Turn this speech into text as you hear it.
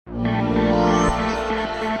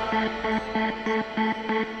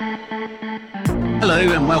Hello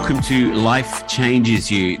and welcome to Life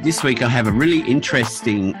Changes You. This week I have a really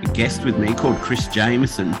interesting guest with me called Chris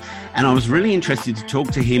Jameson, and I was really interested to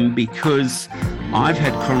talk to him because I've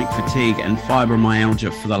had chronic fatigue and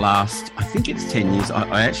fibromyalgia for the last, I think it's 10 years.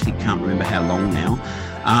 I actually can't remember how long now.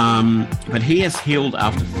 But he has healed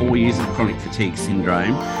after 4 years of chronic fatigue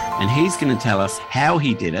syndrome, and he's going to tell us how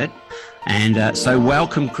he did it. And so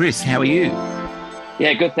welcome, Chris. How are you?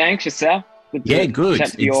 Yeah, good. Thanks. Yourself? Good.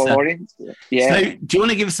 Chat to your audience. Yeah. So do you want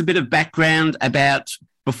to give us a bit of background about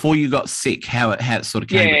before you got sick, how it sort of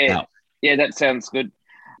came about? Yeah, that sounds good.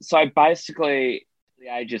 So basically, at the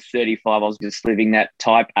age of 35, I was just living that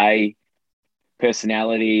type A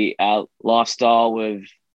personality lifestyle with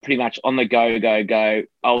pretty much on the go.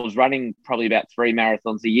 I was running probably about 3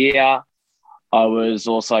 marathons a year. I was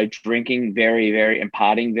also drinking and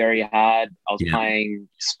partying very hard. I was playing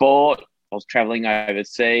sport. I was traveling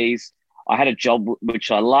overseas. I had a job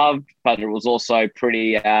which I loved, but it was also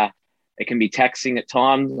pretty, it can be taxing at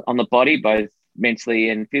times on the body, both mentally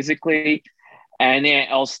and physically. And yeah,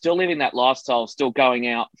 I was still living that lifestyle, still going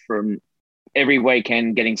out from every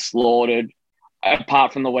weekend, getting slaughtered,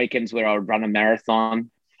 apart from the weekends where I would run a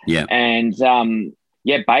marathon. Yeah. And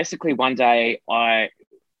basically one day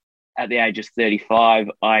at the age of 35,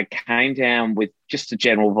 I came down with just a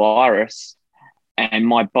general virus and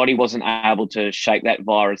my body wasn't able to shake that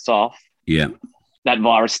virus off. Yeah. That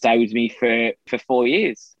virus stayed with me for 4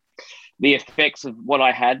 years. The effects of what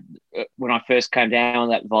I had when I first came down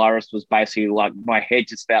with that virus was basically like my head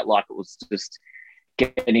just felt like it was just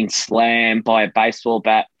getting slammed by a baseball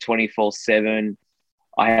bat 24/7.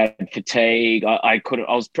 I had fatigue. I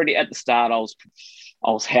was pretty at the start. I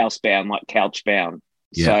was housebound, like couch bound.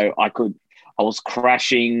 Yeah. So I was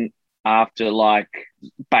crashing after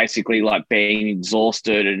basically being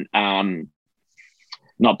exhausted and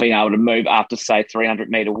not being able to move after, say,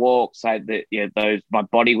 300-meter walk. So that my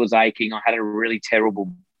body was aching. I had a really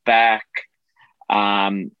terrible back.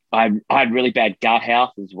 I had really bad gut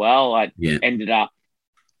health as well. I ended up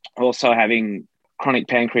also having chronic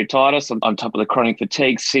pancreatitis on top of the chronic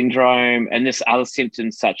fatigue syndrome, and this other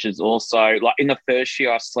symptoms such as also in the first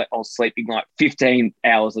year I was sleeping 15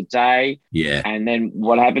 hours a day. Yeah. And then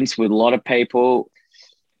what happens with a lot of people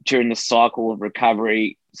during the cycle of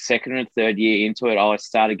recovery, second and third year into it, I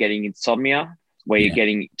started getting insomnia where you're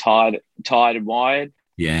getting tired and wired.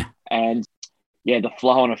 Yeah. And the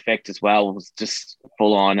flow-on effect as well was just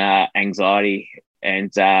full-on anxiety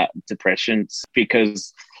and depression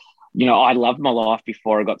because I loved my life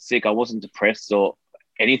before I got sick. I wasn't depressed or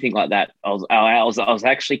anything like that. I was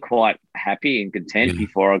actually quite happy and content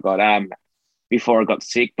before I got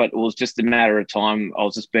sick. But it was just a matter of time. I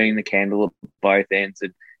was just burning the candle at both ends,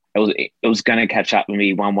 and it was going to catch up with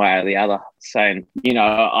me one way or the other. So I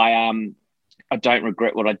don't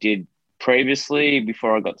regret what I did previously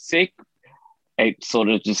before I got sick. It sort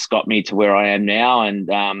of just got me to where I am now,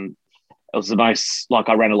 and it was the most,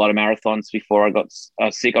 I ran a lot of marathons before I got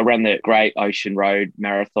sick. I ran the Great Ocean Road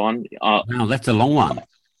Marathon. Wow, that's a long one.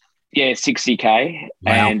 Yeah, 60K.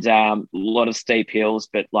 Wow. And a lot of steep hills,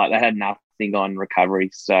 but they had nothing on recovery.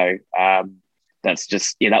 So that's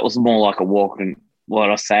just, that was more like a walk. And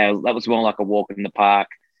that was more like a walk in the park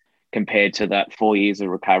compared to that 4 years of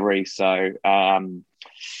recovery. So,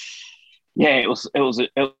 it was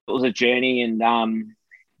a journey, and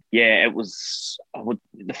it was.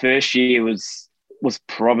 The first year was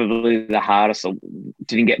probably the hardest. I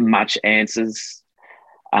didn't get much answers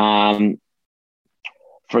from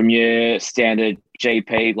your standard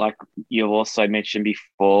GP, like you've also mentioned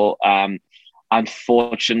before.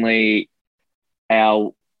 Unfortunately,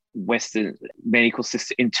 our Western medical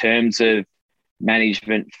system, in terms of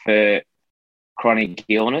management for chronic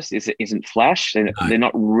illness, isn't flash. They're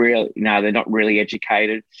not really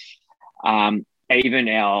educated. Even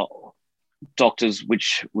our doctors,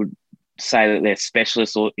 which would say that they're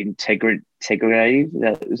specialists or integrative.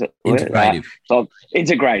 Is that integrative?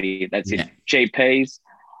 Integrative. That's it. GPs.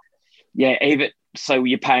 Yeah. Even so,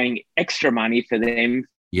 you're paying extra money for them.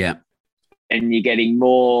 Yeah. And you're getting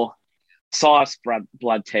more precise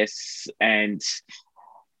blood tests, and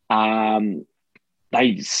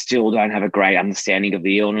they still don't have a great understanding of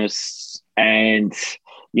the illness. And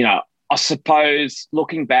I suppose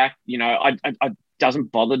looking back, it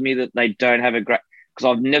doesn't bother me that they don't have a great, because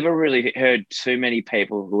I've never really heard too many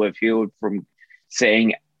people who have healed from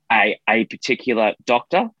seeing a particular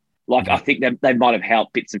doctor. I think they might have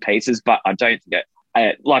helped bits and pieces, but I don't think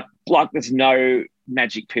there's no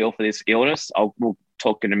magic pill for this illness. We'll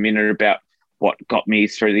talk in a minute about what got me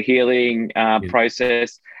through the healing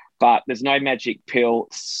process. but there's no magic pill.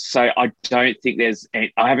 So I don't think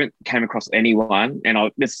I haven't came across anyone, and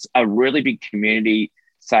there's a really big community,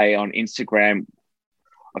 say on Instagram,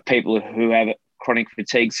 of people who have chronic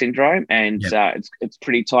fatigue syndrome, and it's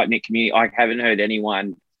pretty tight knit community. I haven't heard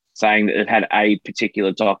anyone saying that it had a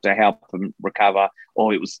particular doctor help them recover,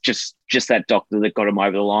 or it was just that doctor that got them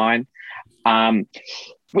over the line. And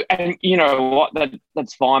you know what,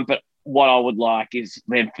 that's fine, but what I would like is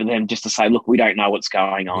for them just to say, look, we don't know what's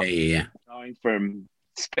going on. Yeah. Going from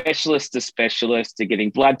specialist to getting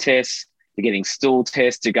blood tests, to getting stool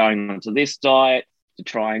tests, to going onto this diet, to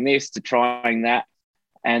trying this, to trying that.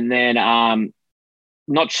 And then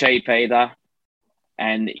not cheap either.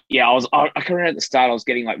 And yeah, I can remember at the start I was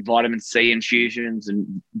getting like vitamin C infusions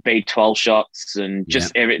and B12 shots and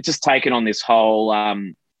just taking on this whole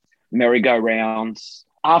merry-go-round.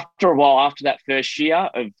 After a while, after that first year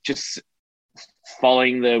of just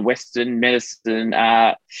following the Western medicine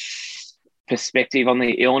perspective on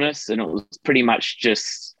the illness, and it was pretty much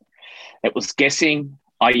it was guessing.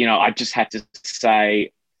 I just had to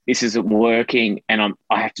say, this isn't working, and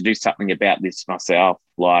I have to do something about this myself.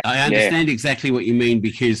 Like, I understand exactly what you mean,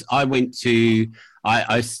 because I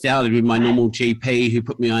started with my normal GP, who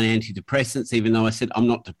put me on antidepressants, even though I said I'm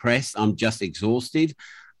not depressed, I'm just exhausted.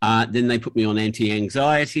 Then they put me on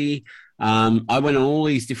anti-anxiety. I went on all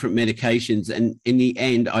these different medications, and in the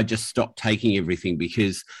end, I just stopped taking everything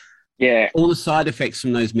because all the side effects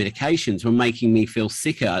from those medications were making me feel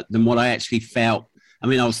sicker than what I actually felt. I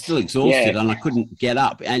mean, I was still exhausted and I couldn't get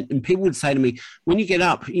up. And people would say to me, when you get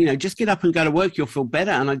up, just get up and go to work, you'll feel better.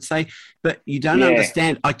 And I'd say, but you don't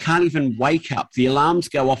understand. I can't even wake up. The alarms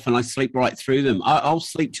go off and I sleep right through them. I'll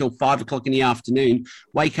sleep till 5 o'clock in the afternoon,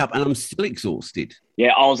 wake up, and I'm still exhausted.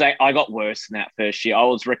 Yeah, I got worse in that first year. I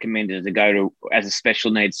was recommended to go to, as a special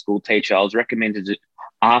needs school teacher, I was recommended to,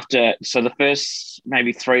 so the first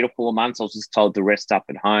maybe 3 to 4 months, I was just told to rest up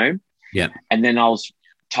at home. Yeah. And then I was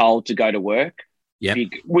told to go to work. Yeah,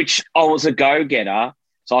 which I was a go-getter.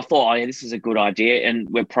 So I thought, this is a good idea. And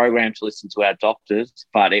we're programmed to listen to our doctors,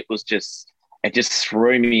 but it just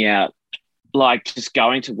threw me out. Like, just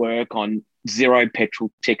going to work on 0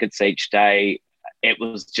 petrol tickets each day. It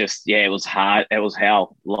was just, it was hard. It was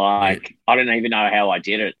hell. Like, I don't even know how I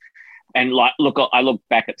did it. And like, I look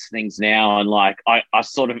back at things now, and like, I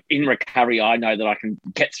sort of, in recovery, I know that I can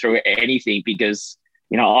get through anything because,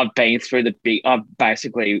 I've been through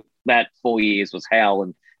that 4 years was hell.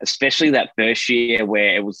 And especially that first year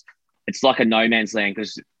where it's like a no man's land,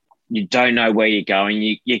 because you don't know where you're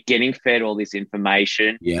going. You're getting fed all this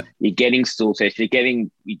information. Yeah. You're getting stool tests. You're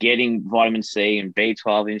getting vitamin C and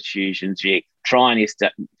B12 infusions. You're trying this.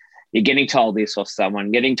 You're getting told this off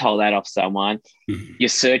someone, getting told that off someone. Mm-hmm. You're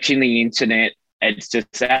searching the internet. It's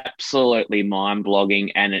just absolutely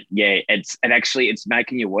mind-blogging. And it's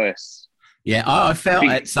making you worse. Yeah, I felt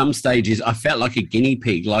at some stages, I felt like a guinea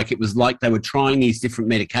pig. Like, it was like they were trying these different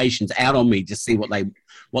medications out on me to see what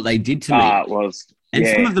they did to me. It was. And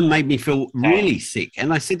some of them made me feel really sick.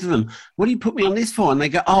 And I said to them, what do you put me on this for? And they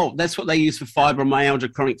go, oh, that's what they use for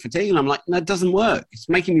fibromyalgia, chronic fatigue. And I'm like, no, it doesn't work. It's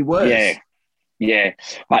making me worse. Yeah.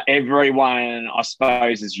 But everyone, I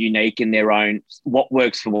suppose, is unique in their own. What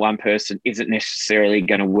works for one person isn't necessarily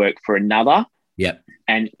going to work for another. Yep.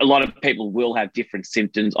 And a lot of people will have different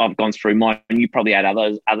symptoms. I've gone through mine, and you probably had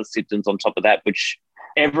other symptoms on top of that, which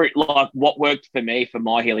what worked for me for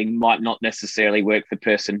my healing might not necessarily work for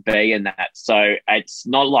person B, and that. So it's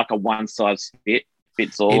not like a one size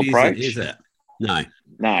fits all approach. Is it? No.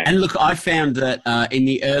 No. And look, I found that in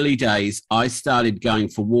the early days, I started going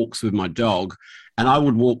for walks with my dog, and I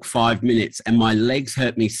would walk 5 minutes, and my legs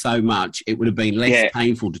hurt me so much, it would have been less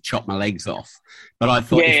painful to chop my legs off. But I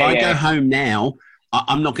thought, if I go home now,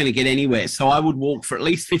 I'm not going to get anywhere. So I would walk for at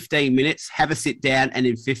least 15 minutes, have a sit down, and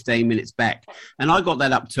then 15 minutes back. And I got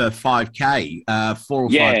that up to 5K 4 or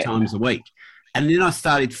 5 times a week. And then I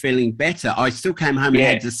started feeling better. I still came home and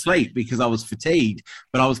had to sleep because I was fatigued,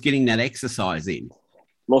 but I was getting that exercise in.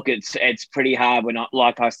 Look, it's pretty hard when,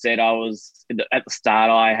 like I said, I was at the start,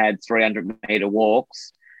 I had 300-meter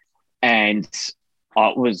walks, and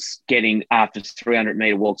I was getting, after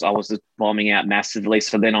 300-meter walks, I was just bombing out massively.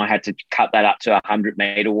 So then I had to cut that up to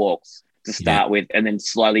 100-meter walks to start with, and then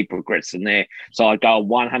slowly progress from there. So I'd go a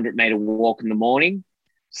 100-meter walk in the morning,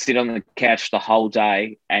 sit on the couch the whole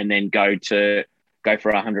day, and then go for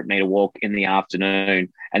a 100-meter walk in the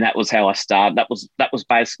afternoon. And that was how I started. That was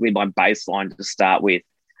basically my baseline to start with.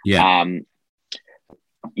 Yeah.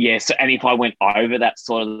 So, and if I went over that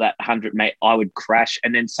 100 meter, I would crash.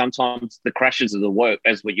 And then sometimes the crashes are the work,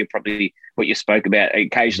 as what you spoke about.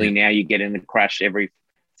 Occasionally now you get in the crash every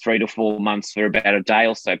 3 to 4 months for about a day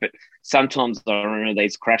or so. But sometimes I remember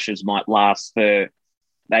these crashes might last for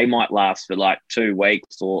like 2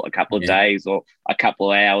 weeks or a couple of days or a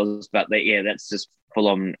couple of hours. But that's just full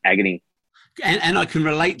on agony. And I can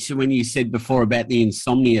relate to when you said before about the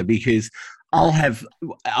insomnia, because I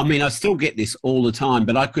still get this all the time,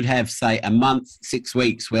 but I could have, say, a month, 6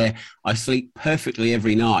 weeks where I sleep perfectly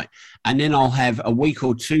every night. And then I'll have a week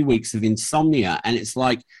or 2 weeks of insomnia. And it's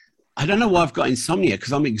like, I don't know why I've got insomnia,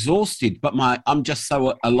 because I'm exhausted, but I'm just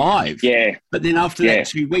so alive. Yeah. But then after that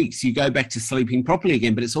 2 weeks, you go back to sleeping properly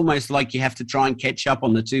again. But it's almost like you have to try and catch up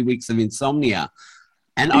on the 2 weeks of insomnia.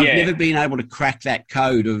 And I've never been able to crack that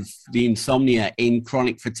code of the insomnia in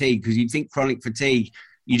chronic fatigue, because you'd think chronic fatigue,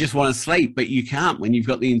 you just want to sleep, but you can't when you've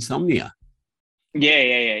got the insomnia.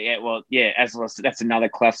 Yeah. Well, that's another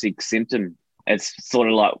classic symptom. It's sort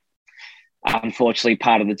of like, unfortunately,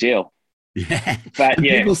 part of the deal. Yeah. But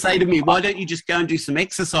people say to me, why don't you just go and do some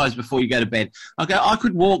exercise before you go to bed? I go, I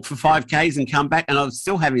could walk for 5Ks and come back and I'd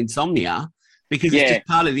still have insomnia, because it's just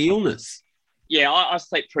part of the illness. Yeah, I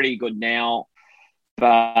sleep pretty good now. But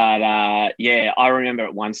I remember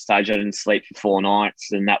at one stage I didn't sleep for 4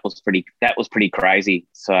 nights, and that was pretty crazy.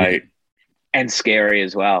 So, and scary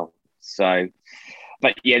as well. So,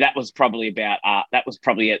 but that was probably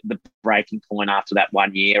at the breaking point after that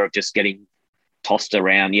 1 year of just getting tossed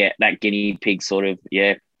around. Yeah, that guinea pig sort of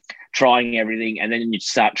trying everything, and then you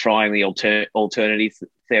start trying the alternative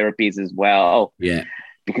therapies as well. Yeah.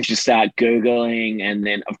 Because you start Googling, and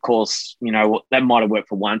then, of course, that might have worked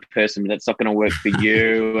for one person, but that's not going to work for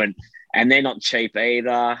you. And they're not cheap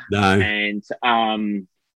either. No. And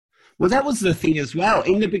well, that was the thing as well.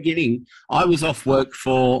 In the beginning, I was off work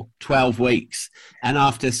for 12 weeks. And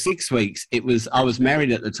after 6 weeks, I was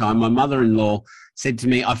married at the time. My mother-in-law said to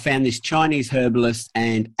me, I found this Chinese herbalist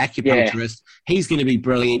and acupuncturist. Yeah. He's going to be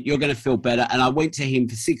brilliant. You're going to feel better. And I went to him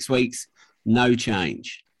for 6 weeks, no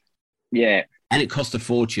change. Yeah. And it cost a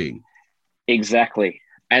fortune. Exactly.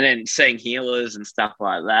 And then seeing healers and stuff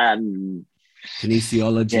like that. And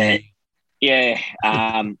kinesiology. Yeah.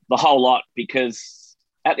 The whole lot, because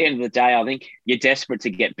at the end of the day, I think you're desperate to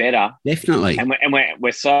get better. Definitely. And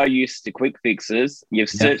we're so used to quick fixes. You've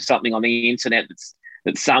searched something on the internet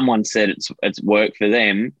that someone said it's worked for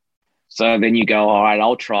them. So then you go, all right,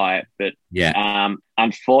 I'll try it. But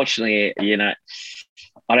unfortunately,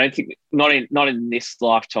 I don't think, not in this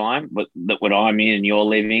lifetime, but that what I'm in and you're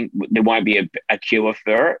living, there won't be a cure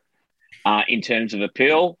for it in terms of a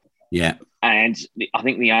pill. Yeah. And I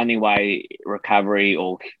think the only way recovery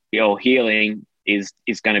or healing is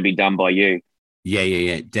going to be done by you.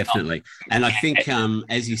 Yeah, definitely. And I think,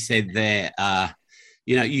 as you said there,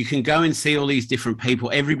 you can go and see all these different people.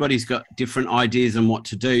 Everybody's got different ideas on what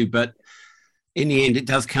to do, but in the end, it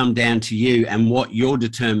does come down to you and what you're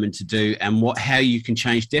determined to do and how you can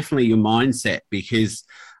change definitely your mindset. Because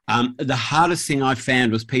the hardest thing I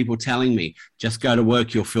found was people telling me, just go to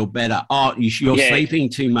work, you'll feel better. Oh, you're sleeping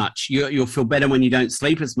too much. You'll feel better when you don't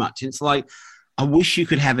sleep as much. It's like, I wish you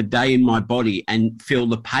could have a day in my body and feel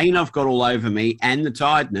the pain I've got all over me and the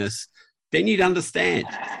tiredness. Then you'd understand.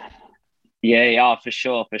 Yeah, for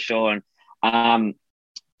sure. And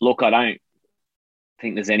look, I don't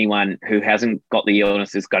think there's anyone who hasn't got the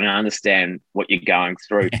illness is going to understand what you're going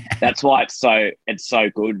through. That's why it's so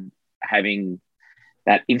good having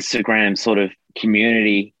that Instagram sort of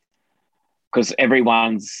community, because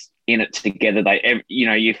everyone's in it together.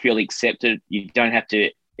 You feel accepted. You don't have to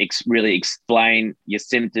really explain your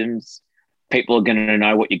symptoms. People are going to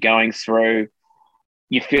know what you're going through.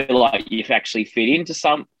 You feel like you've actually fit into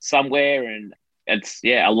somewhere, and it's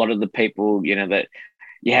a lot of the people that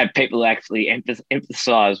you have people actually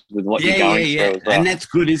emphasize with what you're going through as well. And that's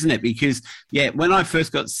good, isn't it? Because, when I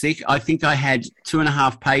first got sick, I think I had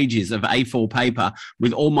 2.5 pages of A4 paper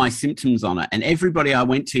with all my symptoms on it. And everybody I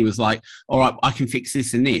went to was like, all right, I can fix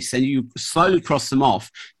this and this. And you slowly cross them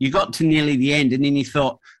off. You got to nearly the end, and then you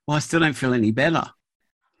thought, well, I still don't feel any better.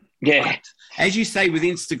 Yeah. But as you say with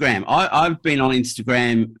Instagram, I've been on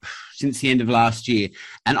Instagram since the end of last year,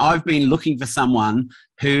 and I've been looking for someone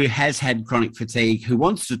who has had chronic fatigue, who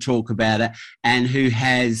wants to talk about it, and who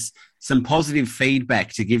has some positive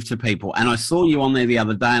feedback to give to people. And I saw you on there the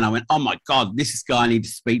other day, and I went, oh my God, this is the guy I need to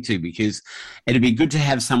speak to, because it'd be good to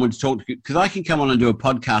have someone to talk to, because I can come on and do a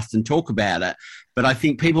podcast and talk about it, but I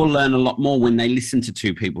think people learn a lot more when they listen to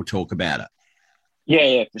two people talk about it.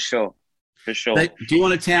 Yeah, for sure. For sure. So, do you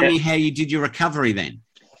want to tell me how you did your recovery then?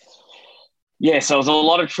 Yeah, so it was a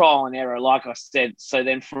lot of trial and error, like I said. So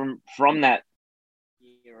then from that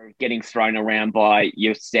year of getting thrown around by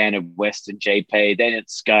your standard Western GP, then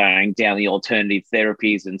it's going down the alternative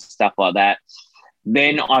therapies and stuff like that.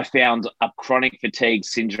 Then I found a chronic fatigue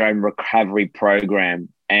syndrome recovery program,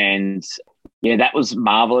 and yeah, that was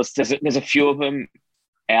marvelous. There's a few of them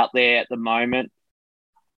out there at the moment.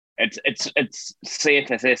 It's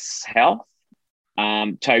CFSS Health,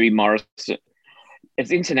 Toby Morrison.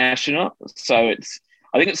 It's international, so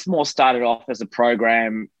I think it's more started off as a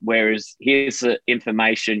program, whereas here's the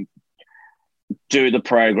information, do the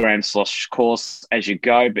program / course as you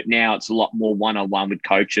go. But now it's a lot more one-on-one with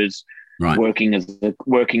coaches, right, working as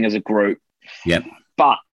a group. Yep.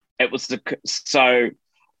 But it was so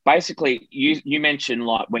basically you mentioned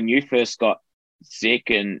like when you first got sick,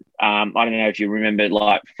 and I don't know if you remember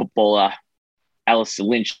like footballer Alistair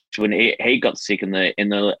Lynch when he got sick in the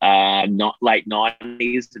late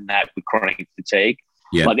 90s and that with chronic fatigue.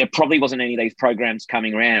 Yeah. Like there probably wasn't any of these programs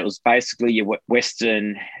coming around. It was basically your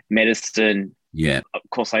Western medicine. Yeah. Of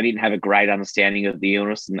course, I didn't have a great understanding of the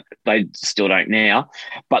illness, and they still don't now.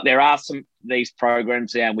 But there are these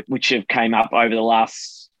programs now which have came up over the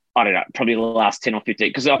last, I don't know, probably the last 10 or 15,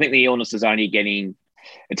 because I think the illness is only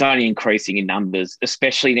increasing in numbers,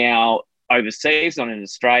 especially now overseas, not in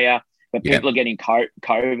Australia. But people are getting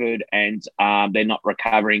COVID and they're not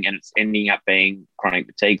recovering, and it's ending up being chronic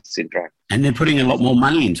fatigue syndrome. And they're putting a lot more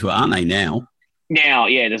money into it, aren't they, now? Now,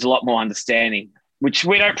 yeah, there's a lot more understanding, which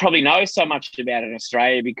we don't probably know so much about in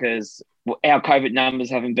Australia because our COVID numbers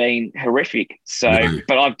haven't been horrific. So,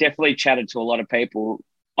 But I've definitely chatted to a lot of people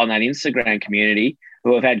on that Instagram community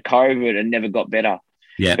who have had COVID and never got better.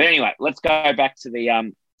 Yeah. But anyway, let's go back to the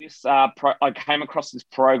I came across this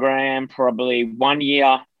program probably 1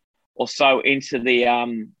 year or so into the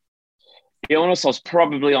illness. I was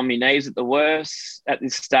probably on my knees at the worst at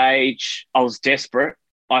this stage. I was desperate.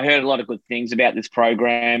 I heard a lot of good things about this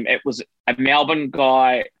program. It was a Melbourne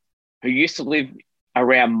guy who used to live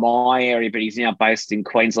around my area, but he's now based in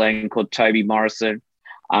Queensland, called Toby Morrison.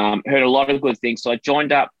 Heard a lot of good things. So I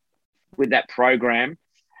joined up with that program.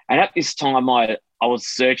 And at this time, I was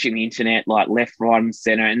searching the internet like left, right, and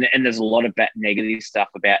centre, and there's a lot of negative stuff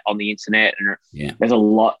about on the internet, and there's a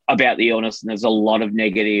lot about the illness, and there's a lot of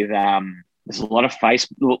negative. There's a lot of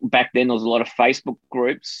Facebook back then. There was a lot of Facebook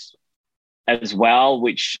groups as well,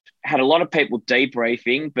 which had a lot of people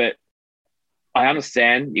debriefing. But I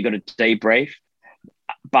understand you got to debrief,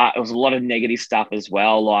 but it was a lot of negative stuff as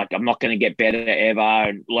well. Like I'm not going to get better ever,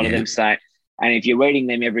 and a lot of them say. And if you're reading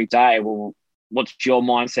them every day, well, what's your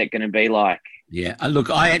mindset going to be like? Yeah, look,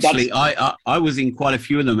 I was in quite a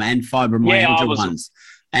few of them and fibromyalgia ones.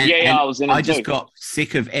 And I was in it I just too. got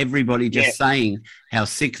sick of everybody just saying how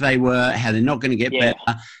sick they were, how they're not going to get better.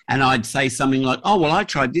 And I'd say something like, oh, well, I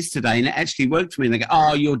tried this today and it actually worked for me. And they go,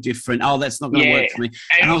 oh, you're different. Oh, that's not going to work for me.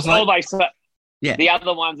 And I was like, the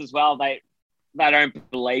other ones as well, they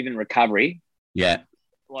don't believe in recovery. Yeah.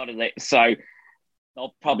 A lot of that. So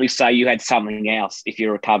they'll probably say you had something else if you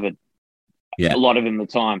recovered. Yeah. A lot of them the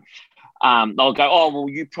time. They'll go, oh, well,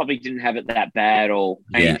 you probably didn't have it that bad or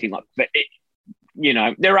anything like that. But,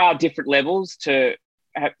 there are different levels to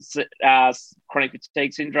chronic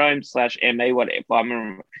fatigue syndrome / ME,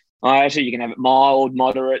 whatever. Actually, you can have it mild,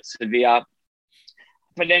 moderate, severe.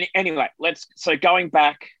 But anyway, so going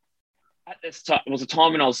back, at this time, it was a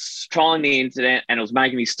time when I was trying the internet and it was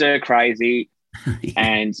making me stir crazy.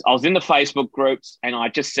 And I was in the Facebook groups and I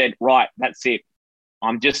just said, right, that's it.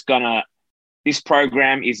 I'm just going to, this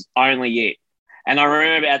program is only it. And I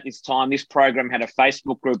remember at this time, this program had a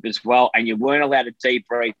Facebook group as well, and you weren't allowed to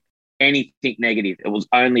debrief anything negative. It was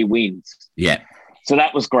only wins. Yeah. So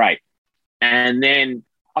that was great. And then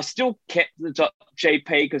I still kept the GP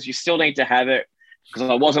because you still need to have it because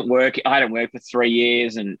I wasn't working. I hadn't worked for 3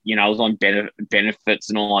 years and, I was on benefits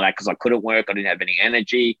and all that because I couldn't work. I didn't have any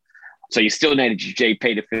energy. So you still needed your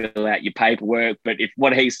GP to fill out your paperwork. But if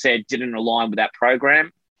what he said didn't align with that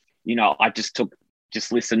program, I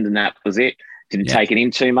just listened and that was it. Didn't take it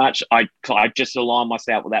in too much. I just aligned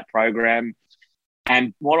myself with that program.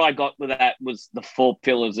 And what I got with that was the 4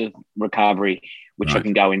 pillars of recovery, which I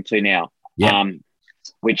can go into now. Yeah.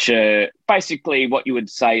 Which basically what you would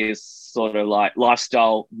say is sort of like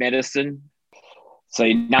lifestyle medicine. So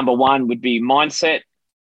number 1 would be mindset.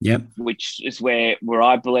 Yep. Which is where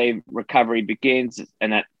I believe recovery begins.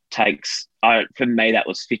 And that takes, for me, that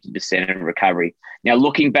was 50% of recovery. Now,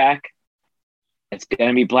 looking back, it's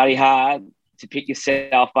going to be bloody hard to pick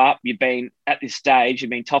yourself up. You've been at this stage,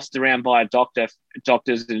 you've been tossed around by doctors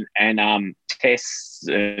and tests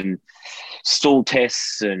and stool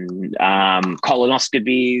tests and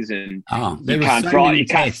colonoscopies, and you can't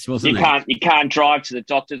drive. You can't drive to the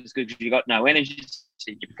doctors because you've got no energy.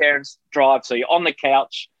 So your parents drive, so you're on the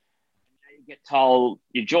couch. And you get told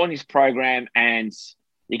you join this program, and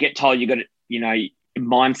you get told you got to,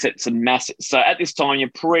 mindset's a massive. So at this time, you're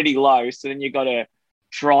pretty low. So then you've got to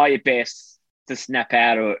try your best to snap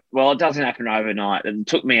out of it. Well, it doesn't happen overnight. It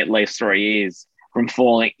took me at least 3 years from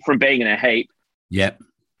being in a heap, Yep.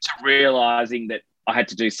 to realizing that I had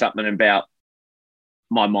to do something about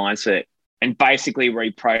my mindset and basically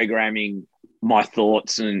reprogramming my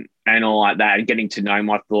thoughts and all like that, and getting to know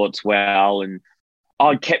my thoughts well. And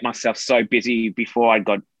I'd kept myself so busy before I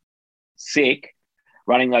got sick,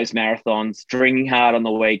 running those marathons, drinking hard on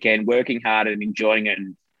the weekend, working hard and enjoying it,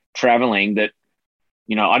 and traveling, that,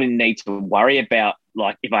 I didn't need to worry about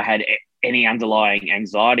like if I had any underlying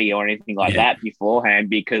anxiety or anything like that beforehand,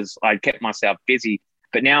 because I'd kept myself busy.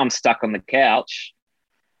 But now I'm stuck on the couch.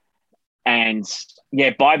 And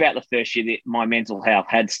by about the first year, my mental health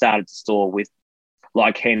had started to stall with,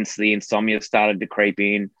 like, hence the insomnia started to creep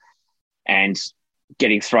in and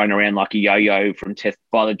getting thrown around like a yo-yo from test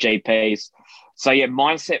by the GPs. So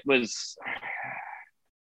mindset was,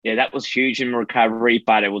 that was huge in recovery,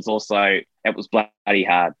 but it was bloody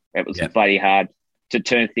hard. It was bloody hard to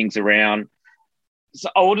turn things around. So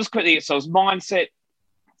I will just quickly, so it was mindset,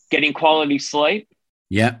 getting quality sleep,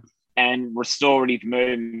 and restorative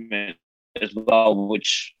movement as well,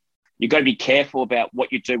 which you've got to be careful about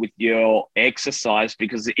what you do with your exercise,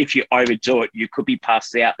 because if you overdo it, you could be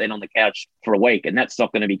passed out then on the couch for a week, and that's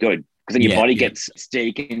not going to be good, because then your body gets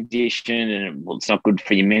deconditioned, and it's not good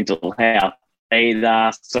for your mental health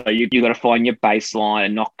either. So you got to find your baseline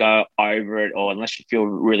and not go over it, or unless you feel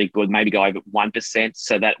really good, maybe go over 1%.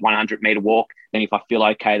 So that 100-meter walk, then if I feel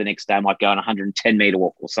okay the next day, I might go on a 110-meter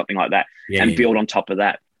walk or something like that, and build on top of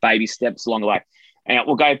that, baby steps along the way. And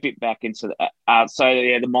we'll go a bit back into the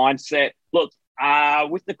mindset. Look,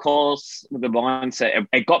 with the course, with the mindset,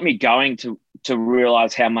 it got me going to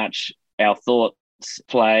realize how much our thoughts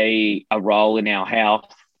play a role in our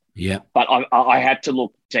health. Yeah. But I had to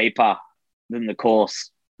look deeper than the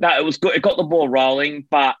course. No, it was good. It got the ball rolling,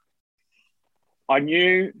 but I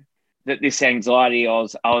knew that this anxiety I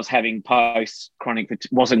was having post chronic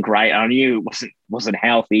wasn't great. I knew it wasn't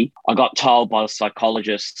healthy. I got told by the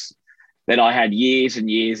psychologists that I had years and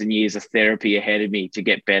years and years of therapy ahead of me to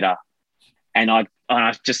get better. And I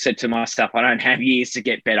just said to myself, I don't have years to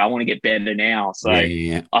get better. I want to get better now. So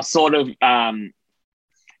I sort of,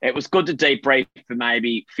 it was good to debrief for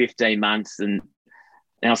maybe 15 months. And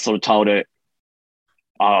I sort of told her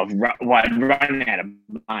I'd run out of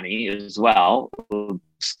money as well. It was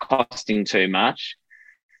costing too much.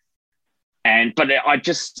 But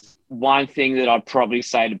one thing that I'd probably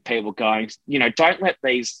say to people going, don't let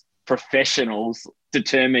these professionals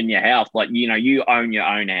determine your health. Like, you own your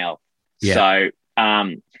own health. So,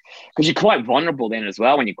 because you're quite vulnerable then as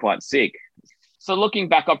well when you're quite sick. So looking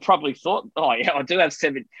back, I probably thought, I do have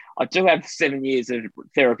 7 years of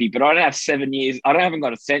therapy, but I don't have 7 years. I haven't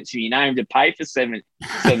got a cent to your name to pay for seven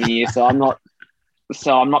years. So I'm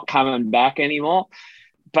not coming back anymore.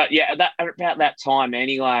 But about that time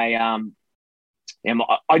anyway,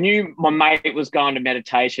 I knew my mate was going to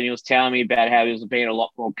meditation. He was telling me about how he was being a lot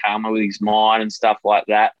more calmer with his mind and stuff like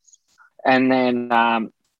that. And then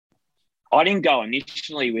I didn't go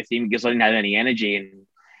initially with him because I didn't have any energy, and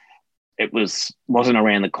it wasn't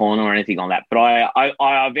around the corner or anything like that. But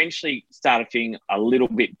I eventually started feeling a little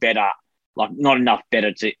bit better, like not enough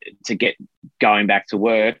better to get going back to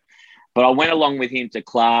work. But I went along with him to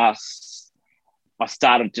class. I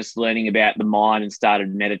started just learning about the mind and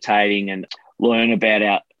started meditating and learn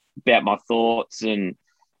about my thoughts and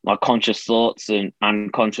my conscious thoughts and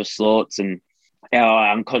unconscious thoughts, and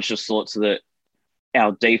our unconscious thoughts are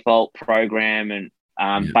our default program. And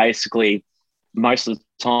basically most of the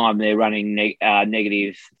time they're running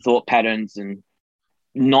negative thought patterns, and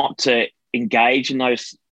not to engage in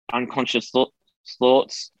those unconscious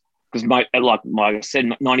thoughts, because like I said,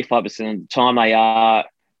 95% of the time they are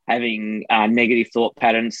having negative thought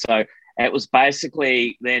patterns. So it was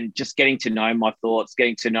basically then just getting to know my thoughts,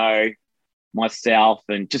 getting to know myself,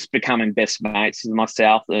 and just becoming best mates with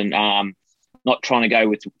myself, and not trying to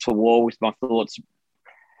go to war with my thoughts.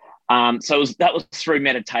 So that was through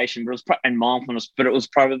meditation, and mindfulness, but it was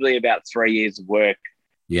probably about 3 years of work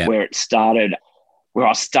where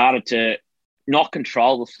I started to not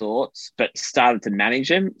control the thoughts, but started to manage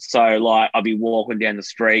them. So like I'll be walking down the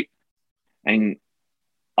street and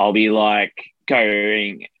I'll be like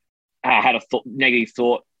going, I had a negative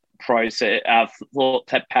thought process, thought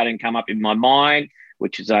pattern come up in my mind,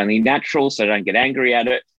 which is only natural, so I don't get angry at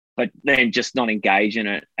it, but then just not engage in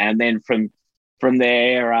it. And then from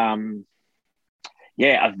there,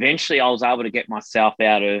 eventually I was able to get myself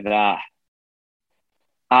out of,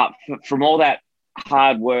 from all that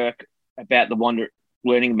hard work about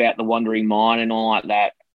learning about the wandering mind and all like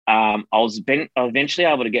that. I was eventually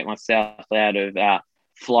able to get myself out of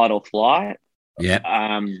flight or flight,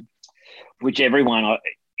 which everyone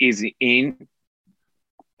is in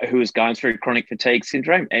who is going through chronic fatigue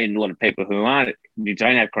syndrome, and a lot of people who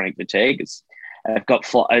don't have chronic fatigue,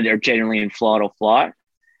 they're generally in flight or flight,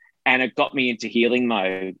 and it got me into healing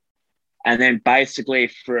mode. And then basically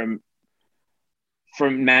from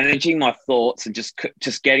managing my thoughts and just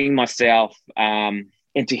getting myself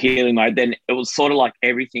into healing mode, then it was sort of like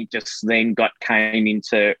everything just then came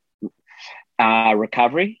into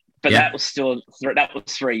recovery. But that was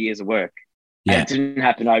 3 years of work. Yeah. It didn't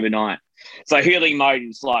happen overnight. So healing mode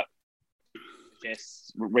is like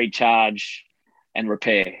just recharge and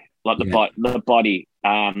repair, like the body.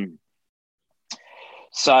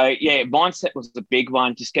 So yeah, mindset was the big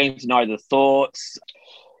one. Just getting to know the thoughts.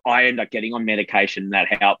 I ended up getting on medication, and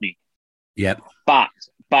that helped me. Yep. But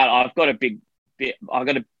I've got a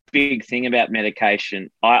big thing about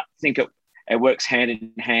medication. I think it works hand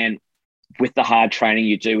in hand with the hard training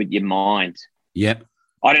you do with your mind. Yep.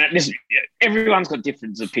 I don't know. Everyone's got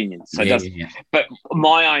different opinions. But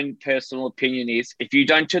my own personal opinion is if you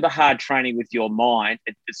don't do the hard training with your mind,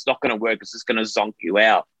 it's not going to work. It's just going to zonk you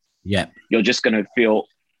out. Yeah. You're just going to feel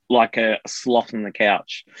like a sloth on the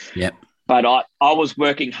couch. Yep. But I was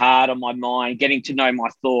working hard on my mind, getting to know my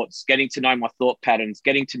thoughts, getting to know my thought patterns,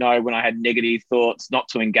 getting to know when I had negative thoughts, not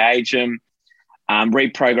to engage them,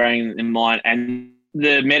 reprogramming in mind. And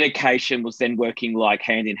the medication was then working like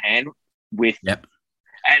hand in hand with. Yep.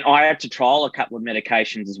 And I had to trial a couple of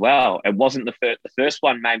medications as well. It wasn't the first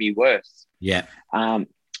one made me worse. Yeah. I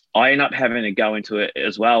ended up having to go into a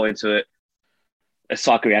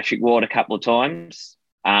psychiatric ward a couple of times.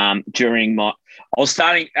 During I was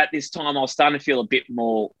starting to feel a bit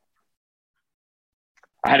more.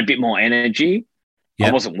 I had a bit more energy. Yep.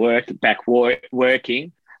 I wasn't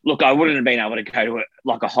working. Look, I wouldn't have been able to go to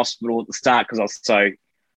a hospital at the start because I was so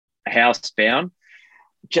housebound.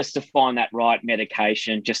 Just to find that right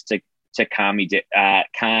medication, just to calm me down,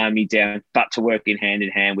 but to work in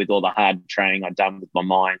hand with all the hard training I'd done with my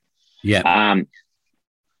mind. Yeah.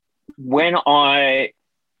 When I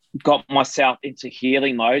got myself into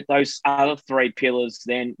healing mode, those other three pillars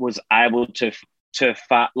then was able to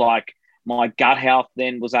like my gut health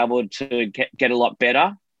then was able to get a lot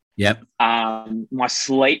better. Yep. My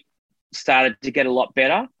sleep started to get a lot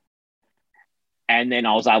better. And then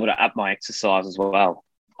I was able to up my exercise as well.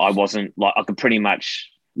 I wasn't like I could pretty much.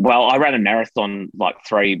 Well, I ran a marathon like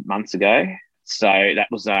 3 months ago, so that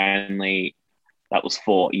was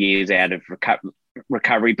 4 years out of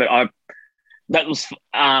recovery. But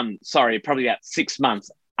probably about 6 months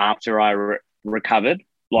after I recovered.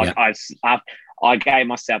 Like I gave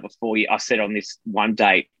myself a 4 year. I said on this one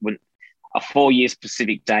date when a 4 year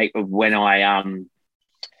specific date of when I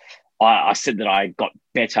said that I got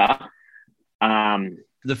better.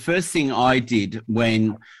 The first thing I did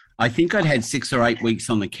when I think I'd had 6 or 8 weeks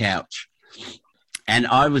on the couch, and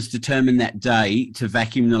I was determined that day to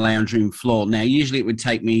vacuum the lounge room floor. Now, usually it would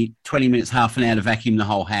take me 20 minutes, half an hour to vacuum the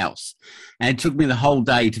whole house. And it took me the whole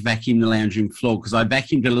day to vacuum the lounge room floor because I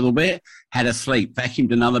vacuumed a little bit, had a sleep,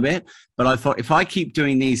 vacuumed another bit. But I thought if I keep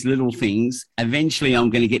doing these little things, eventually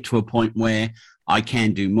I'm going to get to a point where I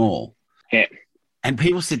can do more. Yeah. And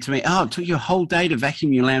people said to me, oh, it took you a whole day to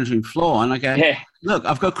vacuum your lounge room floor. And I go, look,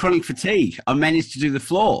 I've got chronic fatigue. I managed to do the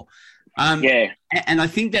floor. And I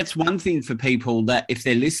think that's one thing for people that if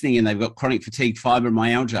they're listening and they've got chronic fatigue,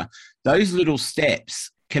 fibromyalgia, those little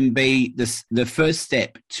steps can be the first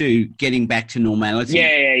step to getting back to normality.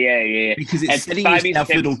 Yeah. Because it's setting yourself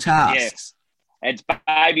little tasks. Yeah. It's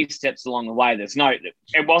baby steps along the way.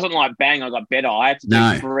 It wasn't like, bang, I got better. I had to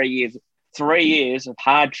do 3 years of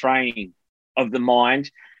hard training of the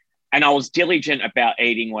mind. And I was diligent about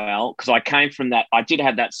eating well because I came from that. I did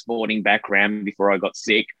have that sporting background before I got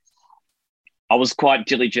sick. I was quite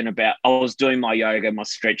diligent I was doing my yoga, my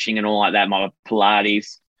stretching and all like that, my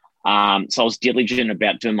Pilates. So I was diligent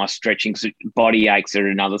about doing my stretching. So body aches are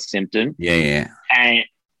another symptom. Yeah. And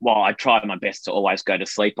I tried my best to always go to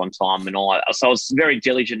sleep on time and all that. So I was very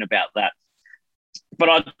diligent about that. But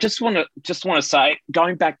I just want to say,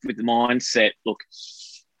 going back with the mindset, look,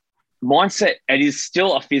 mindset, it is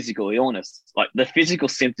still a physical illness. Like the physical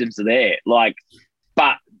symptoms are there.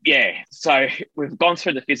 So we've gone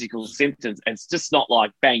through the physical symptoms. And it's just not like,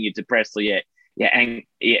 bang, you're depressed or you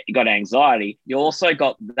got anxiety. You also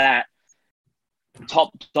got that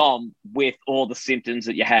topped on with all the symptoms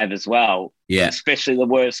that you have as well. Yeah. Especially the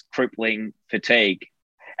worst crippling fatigue.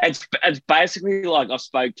 It's basically like I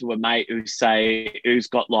spoke to a mate who's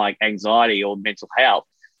got like anxiety or mental health.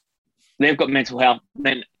 They've got mental health,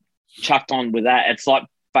 then chucked on with that. It's like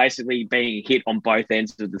basically being hit on both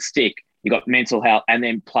ends of the stick. You've got mental health, and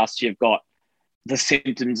then plus you've got the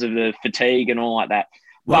symptoms of the fatigue and all like that.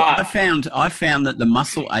 Well, But I found that the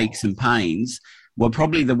muscle aches and pains were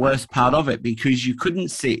probably the worst part of it, because you couldn't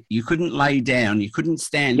sit, you couldn't lay down, you couldn't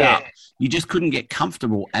stand up, you just couldn't get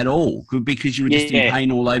comfortable at all because you were just in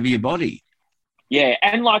pain all over your body. Yeah,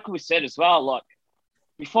 and like we said as well, like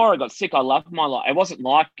before I got sick, I loved my life.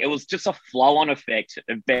 It was just a flow-on effect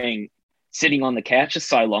of being sitting on the couch for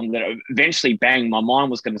so long that eventually, bang, my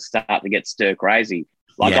mind was going to start to get stir crazy.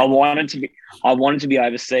 Like I wanted to be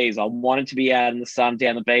overseas. I wanted to be out in the sun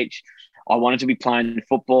down the beach. I wanted to be playing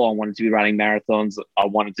football. I wanted to be running marathons. I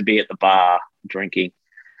wanted to be at the bar drinking.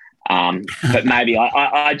 But maybe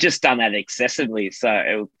I just done that excessively.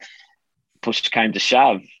 So push came to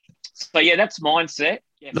shove. So, yeah, that's mindset.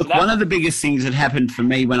 Yeah, look, one of the biggest things that happened for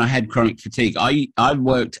me when I had chronic fatigue, I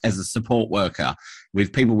worked as a support worker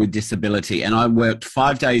with people with disability, and I worked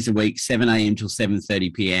 5 days a week, 7 a.m. till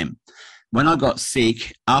 7:30 p.m. When I got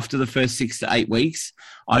sick, after the first 6 to 8 weeks,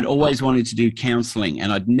 I'd always wanted to do counselling,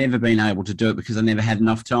 and I'd never been able to do it because I never had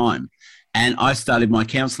enough time. And I started my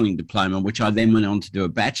counselling diploma, which I then went on to do a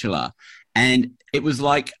bachelor. And it was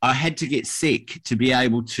like I had to get sick to be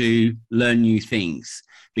able to learn new things,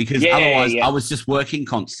 because otherwise I was just working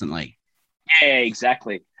constantly. Yeah,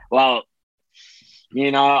 exactly. Well,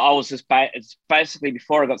 I was just basically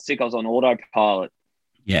before I got sick, I was on autopilot.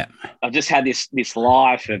 Yeah. I just had this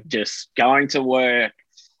life of just going to work,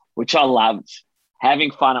 which I loved,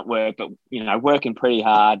 having fun at work, but, working pretty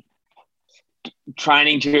hard,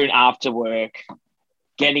 training during after work,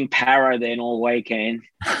 getting para then all weekend,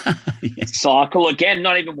 cycle again,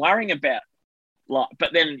 not even worrying about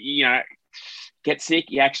but then, get sick,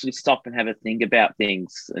 you actually stop and have a think about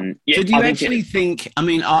things. And so do you actually think, I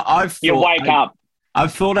mean, I've thought, you wake up.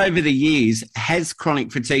 I've thought over the years, has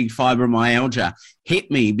chronic fatigue fibromyalgia hit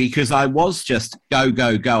me because I was just go,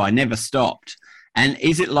 go, go. I never stopped. And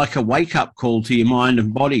is it like a wake-up call to your mind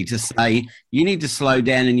and body to say, you need to slow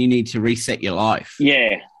down and you need to reset your life?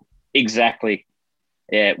 Yeah, exactly.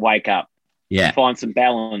 Yeah, wake up. Yeah. Find some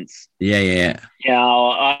balance. Yeah.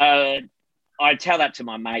 I tell that to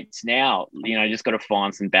my mates now, just got to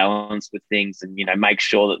find some balance with things and, make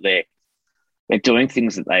sure that they're doing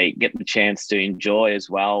things that they get the chance to enjoy as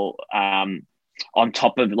well, on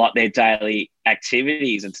top of like their daily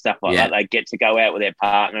activities and stuff like that. They get to go out with their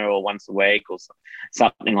partner or once a week or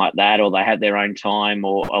something like that, or they have their own time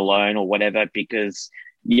or alone or whatever, because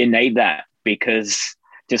you need that, because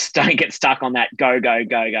just don't get stuck on that go, go,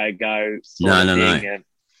 go, go, go sort of thing. No. And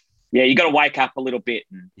you got to wake up a little bit.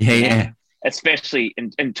 And, especially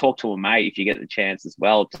and talk to a mate if you get the chance as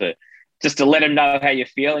well, to just to let them know how you're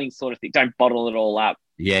feeling, sort of thing. Don't bottle it all up.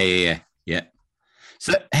 Yeah.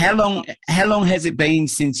 So how long has it been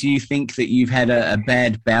since you think that you've had a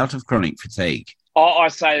bad bout of chronic fatigue? I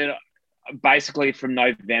say that basically from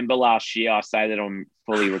November last year, I say that I'm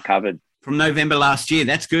fully recovered. From November last year,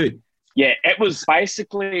 that's good. Yeah, it was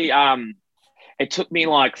basically, it took me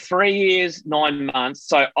like 3 years, 9 months.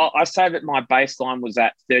 So I say that my baseline was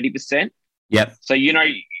at 30%. Yep. So, you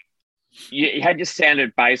had your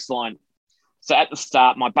standard baseline. So at the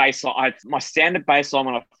start, my standard baseline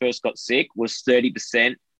when I first got sick was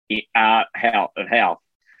 30% health.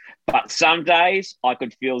 But some days I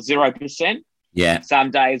could feel 0%. Yeah.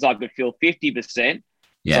 Some days I could feel 50%.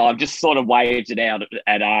 Yeah. So I've just sort of waged it out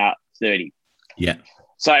at 30. Yeah.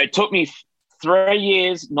 So it took me 3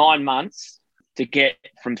 years, 9 months to get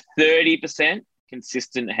from 30%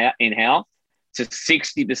 consistent in health to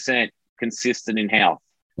 60% consistent in health.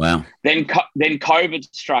 Wow. Then COVID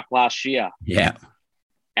struck last year. Yeah.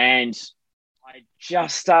 And I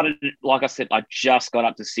just started, like I said, I just got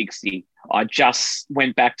up to 60. I just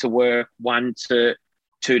went back to work 1 to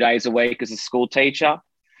 2 days a week as a school teacher.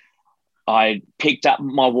 I picked up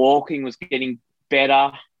my walking, was getting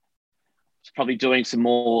better. Was probably doing some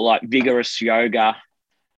more like vigorous yoga,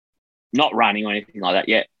 not running or anything like that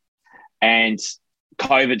yet. And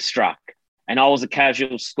COVID struck. And I was a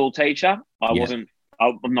casual school teacher. I'm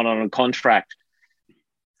not on a contract.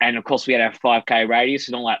 And of course we had our 5K radius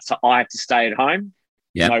and all that. So I had to stay at home,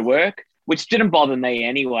 no work, which didn't bother me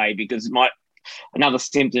anyway, because another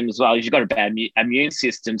symptom as well is you've got a bad immune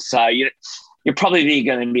system. So you're probably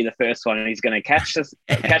going to be the first one who's going to catch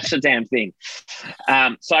the damn thing.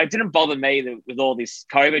 So it didn't bother me with all this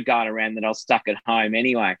COVID going around that I was stuck at home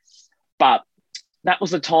anyway. But that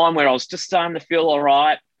was a time where I was just starting to feel all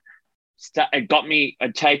right. It'd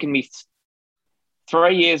taken me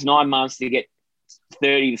 3 years, 9 months to get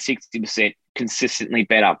 30 to 60% consistently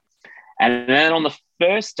better. And then on the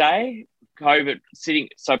first day, COVID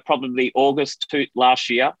so probably August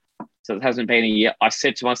last year, So it hasn't been a year. I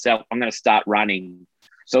said to myself, I'm going to start running.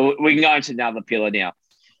 So we can go into another pillar now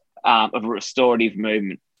of restorative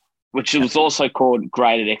movement, which was also called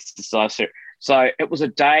graded exercise. So it was a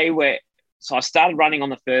day where, so I started running on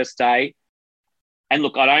the first day. And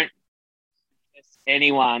look, I don't suggest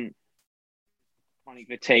anyone chronic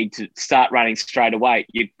fatigue to start running straight away.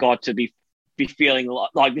 You've got to be feeling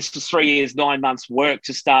like this was 3 years, 9 months work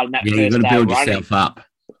to start on that first day. You've got to build running. yourself up.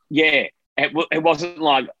 Yeah. It wasn't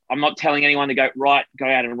like, I'm not telling anyone to go out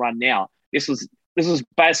and run now. This was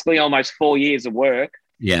basically almost 4 years of work.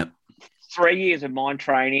 Yeah. 3 years of mind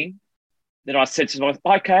training that I said to myself,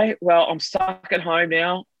 okay, well, I'm stuck at home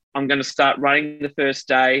now. I'm going to start running the first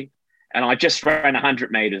day. And I just ran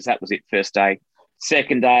 100 meters. That was it, first day.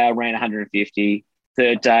 Second day, I ran 150.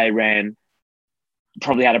 Third day,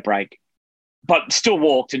 probably had a break, but still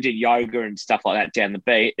walked and did yoga and stuff like that down the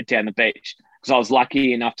beach because I was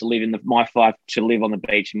lucky enough to live live on the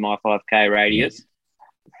beach in my 5K radius.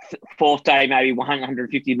 Yes. Fourth day, maybe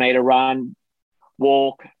 150 meter run,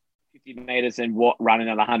 walk 50 meters and run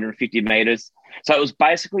another 150 meters. So it was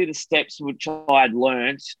basically the steps which I had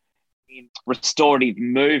learned in restorative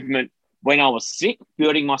movement when I was sick,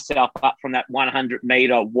 building myself up from that 100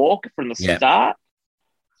 meter walk from the start.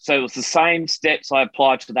 So it was the same steps I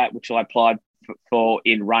applied to that, which I applied for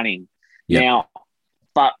in running. Yep. Now,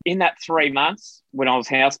 but in that 3 months when I was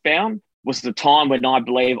housebound was the time when I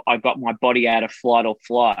believe I got my body out of flight or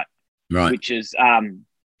flight, right? Which is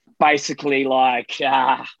basically like,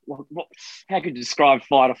 how could you describe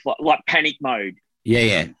flight or flight? Like panic mode.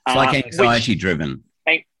 Yeah. It's like anxiety driven.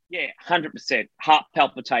 Yeah, 100%. Heart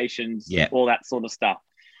palpitations, all that sort of stuff.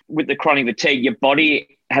 With the chronic fatigue, your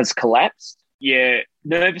body has collapsed. Your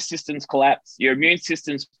nervous system's collapsed. Your immune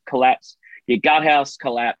system's collapsed. Your gut health's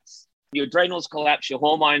collapsed. Your adrenals collapse. Your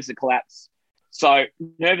hormones are collapsed. So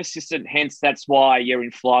nervous system, hence that's why you're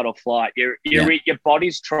in flight or flight. Your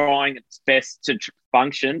body's trying its best to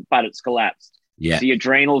function, but it's collapsed. Yeah. So your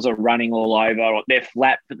adrenals are running all over. Or they're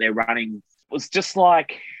flat, but they're running. It was just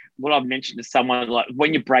like what I've mentioned to someone, like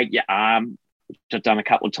when you break your arm, which I've done a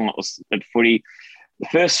couple of times at footy, the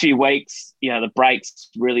first few weeks, the break's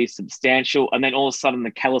really substantial. And then all of a sudden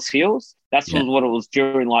the callus heals. That's what it was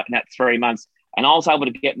during like in that 3 months. And I was able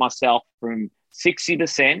to get myself from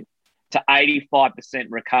 60% to 85%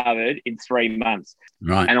 recovered in 3 months.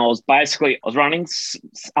 Right. And I was running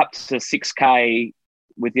up to 6K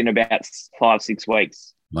within about 5-6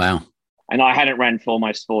 weeks. Wow. And I hadn't ran for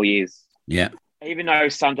almost 4 years. Yeah. Even though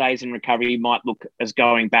some days in recovery might look as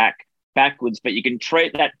going backwards, but you can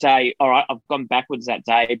treat that day, all right, I've gone backwards that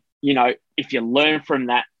day. If you learn from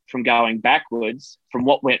that, from going backwards, from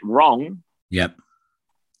what went wrong, yep,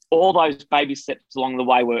 all those baby steps along the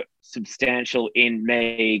way were substantial in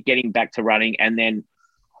me getting back to running. And then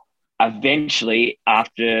eventually,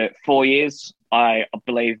 after 4 years, I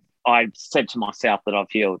believe I said to myself that I've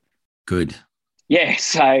healed. Good. Yeah,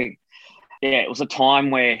 so, it was a time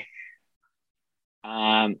where,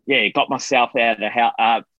 got myself out of the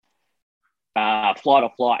house, flight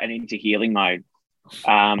or flight and into healing mode,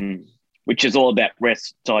 which is all about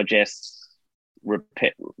rest, digest,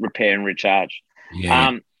 repair and recharge.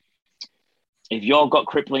 Yeah. If you've got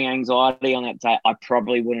crippling anxiety on that day, I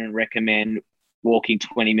probably wouldn't recommend walking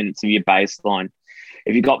 20 minutes of your baseline.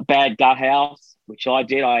 If you've got bad gut health, which I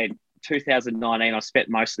did, 2019, I spent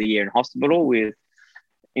most of the year in hospital with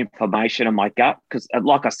inflammation in my gut because,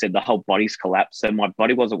 like I said, the whole body's collapsed. So my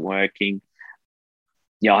body wasn't working.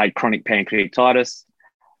 I had chronic pancreatitis.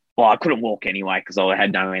 Well, I couldn't walk anyway because I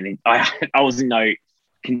had no energy. I was in no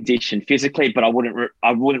condition physically, but I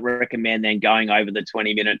wouldn't recommend then going over the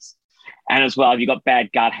 20 minutes. And as well, if you've got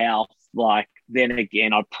bad gut health, then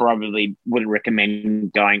again, I probably wouldn't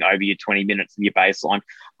recommend going over your 20 minutes of your baseline.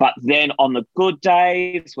 But then on the good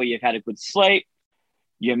days where you've had a good sleep,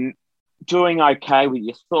 you're doing okay with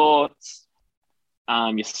your thoughts,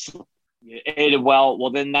 you eat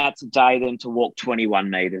well, then that's a day then to walk 21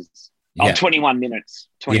 meters. Yeah. 21 minutes.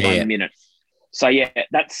 21 minutes. So,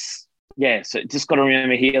 so just got to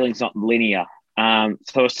remember healing's not linear.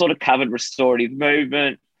 So I sort of covered restorative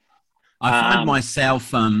movement. I find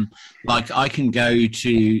myself, I can go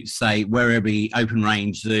to, say, Werribee Open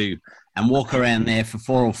Range Zoo and walk around there for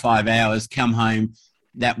 4 or 5 hours, come home.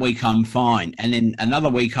 That week I'm fine. And then another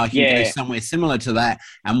week I can go somewhere similar to that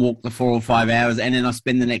and walk the 4 or 5 hours, and then I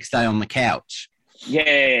spend the next day on the couch.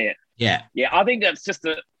 Yeah. I think that's just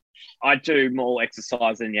I do more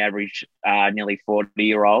exercise than the average nearly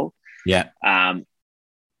 40-year-old. Yeah.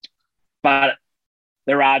 But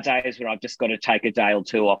there are days where I've just got to take a day or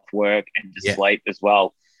two off work and just sleep as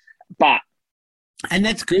well. But And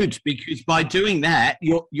that's good, because by doing that,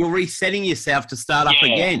 you're resetting yourself to start up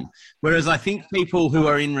again. Whereas I think people who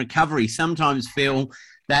are in recovery sometimes feel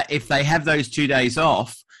that if they have those 2 days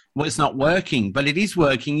off, well, it's not working, but it is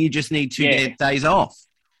working. You just need two days off.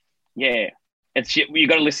 Yeah. You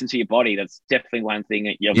got to listen to your body. That's definitely one thing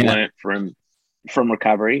that you've learned from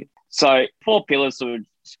recovery. So 4 pillars. So we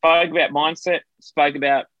spoke about mindset, spoke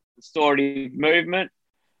about restorative movement.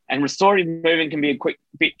 And restorative movement can be a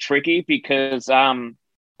bit tricky because,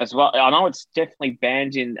 as well, I know it's definitely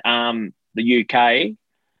banned in the UK.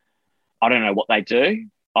 I don't know what they do.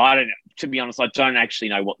 To be honest, I don't actually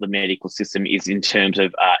know what the medical system is in terms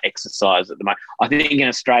of exercise at the moment. I think in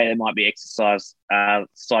Australia there might be exercise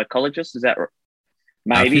psychologists. Is that right?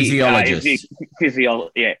 Maybe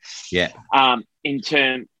physiologists. Yeah. In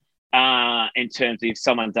terms of if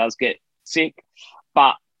someone does get sick,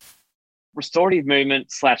 but restorative movement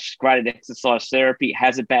 / graded exercise therapy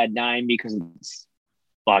has a bad name because it's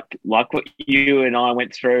like what you and I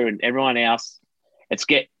went through and everyone else. It's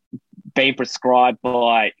being prescribed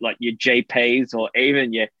by like your GPs or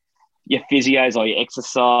even your physios or your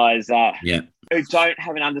exercise who don't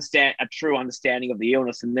have a true understanding of the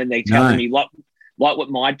illness, and then they tell me like what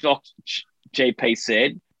my GP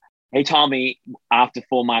said. He told me after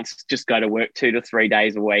 4 months, just go to work 2 to 3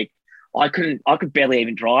 days a week. I could barely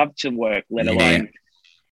even drive to work, let alone.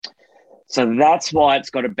 So that's why it's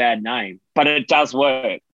got a bad name, but it does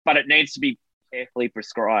work, but it needs to be carefully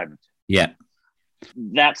prescribed. Yeah.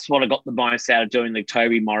 That's what I got the most out of doing the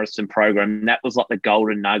Toby Morrison program. That was like the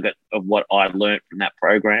golden nugget of what I learned from that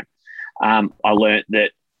program. I learned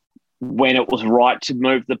that when it was right to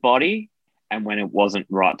move the body and when it wasn't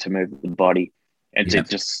right to move the body, and to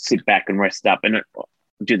just sit back and rest up, and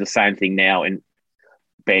do the same thing now. And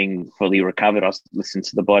being fully recovered, I listened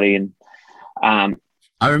to the body. And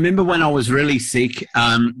I remember when I was really sick,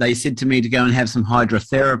 they said to me to go and have some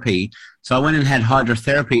hydrotherapy. So I went and had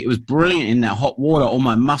hydrotherapy. It was brilliant in that hot water. All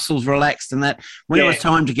my muscles relaxed, and that when it was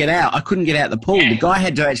time to get out, I couldn't get out the pool. The guy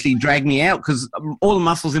had to actually drag me out because all the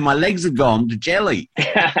muscles in my legs had gone to jelly.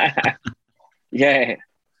 Yeah.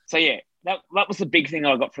 So that was the big thing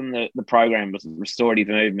I got from the program, was restorative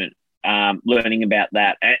movement. Learning about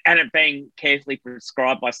that and it being carefully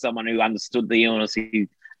prescribed by someone who understood the illness.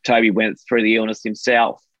 Toby went through the illness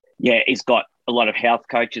himself. Yeah, he's got a lot of health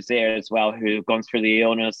coaches there as well who have gone through the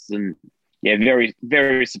illness, and very,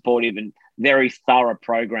 very supportive and very thorough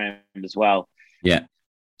program as well. Yeah.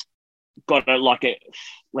 Got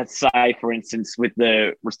let's say, for instance, with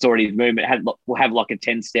the restorative movement, we'll have like a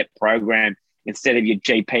 10-step program. Instead of your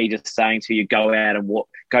GP just saying to you, go out and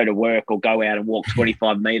go to work or go out and walk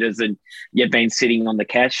 25 meters and you've been sitting on the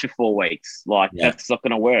couch for 4 weeks. That's not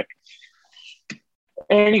going to work.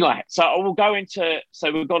 Anyway, so we'll go into,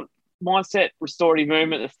 so we've got mindset, restorative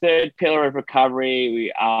movement, the third pillar of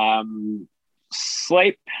recovery,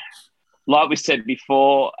 sleep. Like we said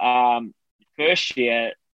before, first year,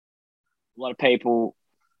 a lot of people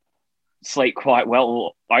sleep quite well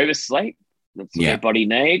or oversleep. That's what their body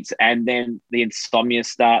needs. And then the insomnia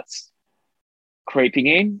starts creeping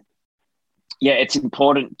in. Yeah, it's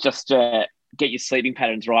important just to get your sleeping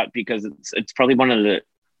patterns right, because it's probably one of the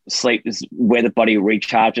sleep is where the body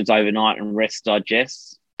recharges overnight and rest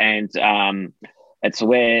digests. And it's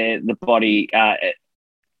where the body, a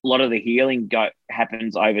lot of the healing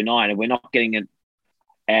happens overnight. And we're not getting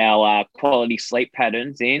our quality sleep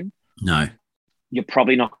patterns in. No. You're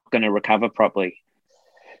probably not going to recover properly.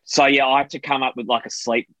 So, I had to come up with like a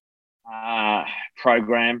sleep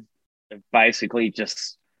program of basically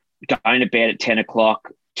just going to bed at 10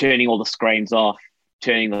 o'clock, turning all the screens off,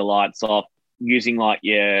 turning the lights off, using like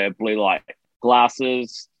your blue light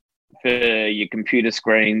glasses for your computer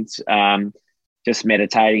screens, just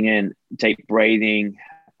meditating and deep breathing,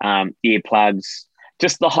 earplugs,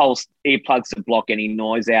 just the whole earplugs to block any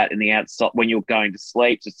noise out in the outside when you're going to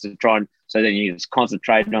sleep, just to try and, so then you just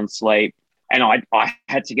concentrate on sleep. And I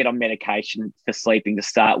had to get on medication for sleeping to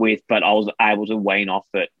start with, but I was able to wean off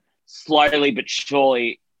it slowly but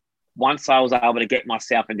surely. Once I was able to get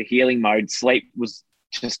myself into healing mode, sleep was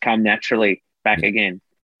just come naturally back again.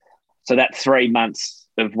 So that 3 months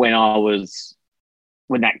of when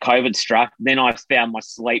that COVID struck, then I found my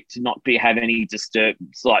sleep to not have any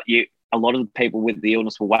disturbance. Like a lot of the people with the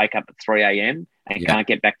illness will wake up at 3 a.m. and can't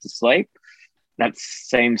get back to sleep.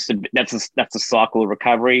 That's a cycle of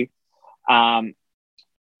recovery.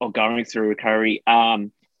 Or going through recovery.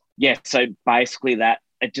 So basically that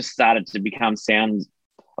it just started to become sound,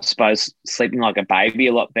 I suppose, sleeping like a baby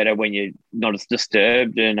a lot better when you're not as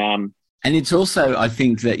disturbed. And it's also, I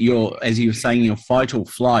think that as you were saying, your fight or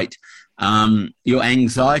flight, your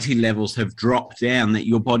anxiety levels have dropped down, that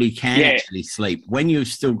your body can actually sleep. When you've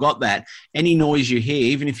still got that, any noise you hear,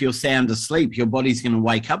 even if you're sound asleep, your body's going to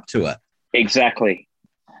wake up to it. Exactly.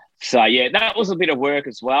 So, yeah, that was a bit of work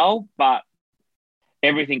as well, but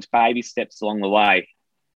everything's baby steps along the way.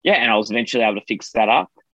 Yeah, and I was eventually able to fix that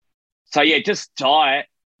up. So, yeah, just diet,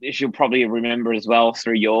 as you'll probably remember as well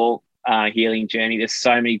through your healing journey, there's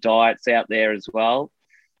so many diets out there as well.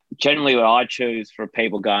 Generally, what I choose for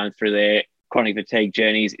people going through their chronic fatigue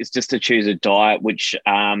journeys is just to choose a diet which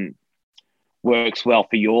works well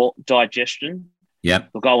for your digestion. Yep.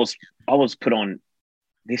 Look, I was put on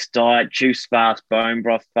this diet, juice fast, bone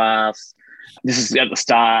broth fast. This is at the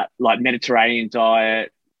start, like Mediterranean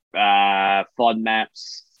diet,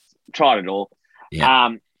 FODMAPs, tried it all. Yeah.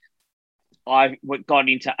 I got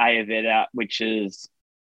into Ayurveda, which is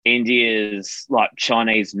India's like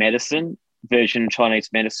Chinese medicine, version of Chinese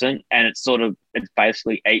medicine, and it's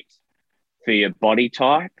basically eat for your body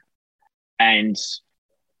type. And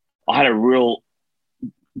I had a real,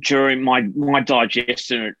 during my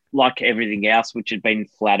digestion, like everything else, which had been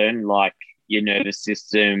flattened, like your nervous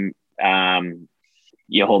system,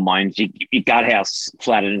 your hormones, your gut house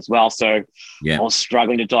flattened as well. So I was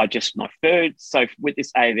struggling to digest my food. So with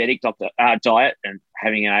this Ayurvedic diet and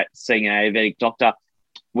seeing an Ayurvedic doctor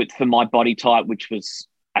for my body type, which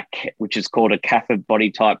is called a Kapha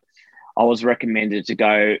body type, I was recommended to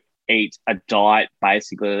go eat a diet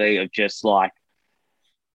basically of just like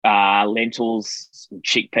lentils,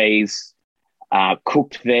 chickpeas,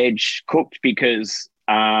 cooked veg, cooked because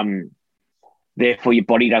therefore your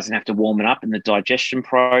body doesn't have to warm it up in the digestion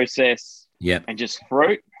process. Yep. And just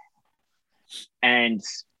fruit. And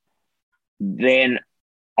then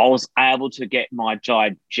I was able to get my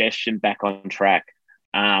digestion back on track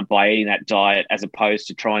by eating that diet, as opposed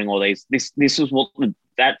to trying all these. This was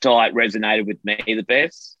that diet resonated with me the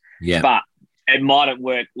best. Yeah. But it mightn't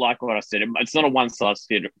work, like what I said. It's not a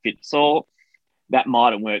one-size-fits all. That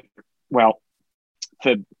mightn't work well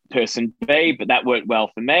for person B, but that worked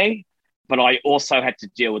well for me. But I also had to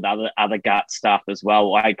deal with other gut stuff as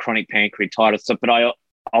well. I had chronic pancreatitis, but I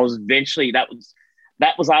was eventually that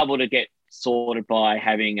was able to get sorted by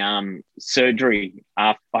having surgery.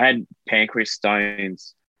 I had pancreas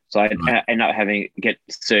stones, so I ended up having to get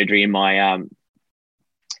surgery in my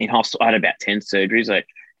in hospital. I had about 10 surgeries. I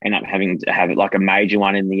ended up having to have like a major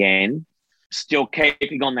one in the end. Still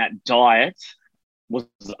keeping on that diet, was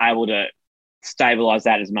able to stabilize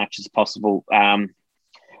that as much as possible.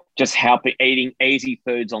 Just eating easy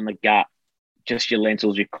foods on the gut, just your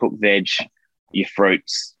lentils, your cooked veg, your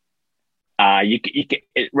fruits.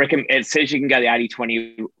 It says you can go the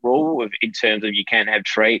 80-20 rule in terms of you can have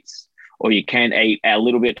treats or you can eat a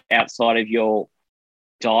little bit outside of your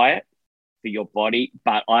diet for your body.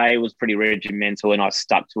 But I was pretty regimental and I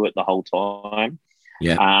stuck to it the whole time.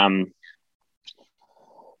 Yeah.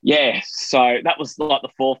 So that was like the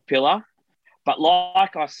fourth pillar. But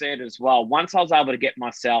like I said as well, once I was able to get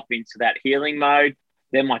myself into that healing mode,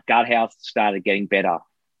 then my gut health started getting better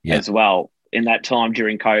as well in that time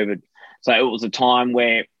during COVID. So it was a time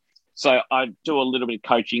where, I do a little bit of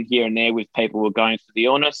coaching here and there with people who are going through the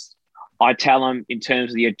illness. I tell them, in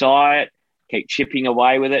terms of your diet, keep chipping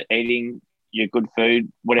away with it, eating your good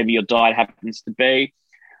food, whatever your diet happens to be.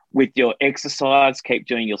 With your exercise, keep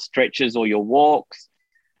doing your stretches or your walks,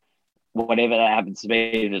 whatever that happens to be.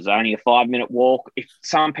 If it's only a 5-minute walk. If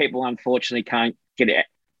some people unfortunately can't get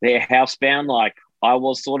their housebound, like I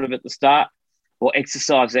was sort of at the start, well,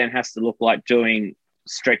 exercise then has to look like doing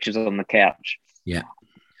stretches on the couch. Yeah.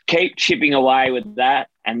 Keep chipping away with that,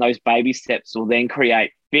 and those baby steps will then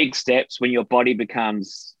create big steps when your body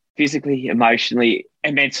becomes physically, emotionally,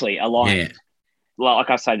 and mentally aligned. Yeah. Like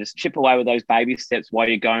I say, just chip away with those baby steps while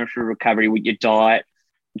you're going through recovery with your diet,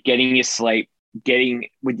 getting your sleep, getting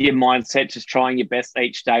with your mindset, just trying your best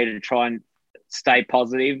each day to try and stay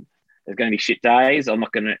positive. There's going to be shit days. I am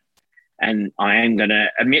going to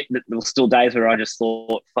admit that there were still days where I just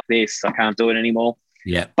thought, fuck this, I can't do it anymore.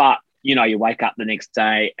 Yeah. But, you wake up the next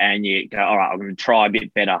day and you go, all right, I'm going to try a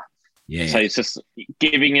bit better. Yeah. So it's just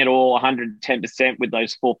giving it all 110% with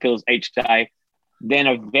those 4 pills each day. Then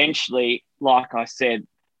eventually, like I said,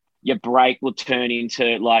 your break will turn into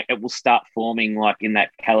it will start forming in that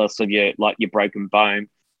callus of your broken bone,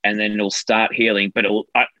 and then it'll start healing. But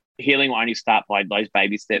healing will only start by those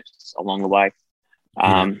baby steps along the way.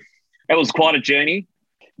 It was quite a journey.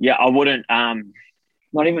 Yeah, I wouldn't, not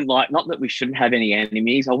that we shouldn't have any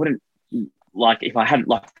enemies. I wouldn't, if I had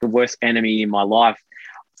the worst enemy in my life,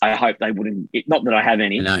 I hope they wouldn't. Not that I have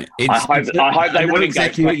any. No, I hope they wouldn't.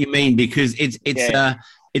 Exactly what you mean, because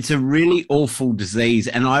it's a really awful disease.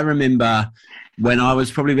 And I remember when I was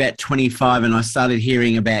probably about 25 and I started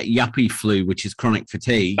hearing about yuppie flu, which is chronic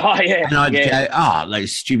fatigue. Oh, yeah. And I'd go,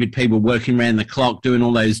 those stupid people working around the clock doing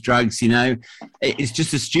all those drugs, it's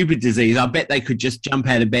just a stupid disease. I bet they could just jump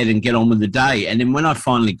out of bed and get on with the day. And then when I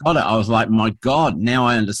finally got it, I was like, my God, now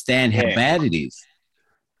I understand how bad it is.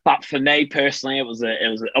 But for me personally, I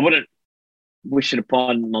wouldn't wish it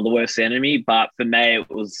upon the worst enemy, but for me, it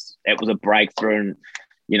was a breakthrough,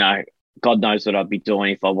 and God knows what I'd be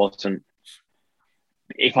doing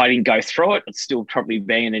if I didn't go through it. I'd still probably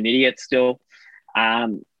being an idiot still.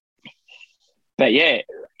 But yeah,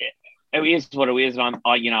 it is what it is. And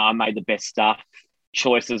I made the best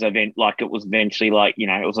choices. It was eventually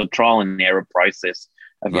it was a trial and error process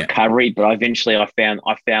of recovery. But eventually, I found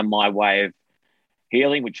my way of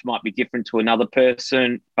healing, which might be different to another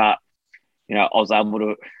person. But I was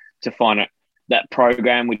able to find that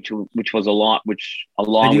program, which was aligned with me.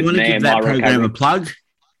 Do you want to give that program a plug?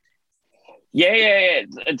 Yeah.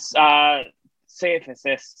 It's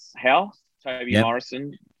CFSS Health, Toby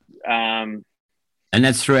Morrison. And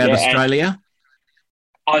that's throughout Australia?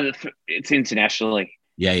 It's internationally.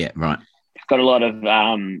 Yeah, right. It's got a lot of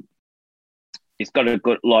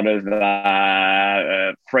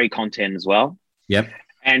free content as well. Yep.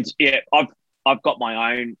 And I've got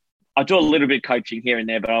my own. I do a little bit of coaching here and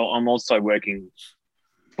there, but I'm also working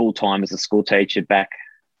full time as a school teacher back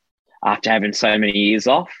after having so many years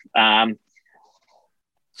off.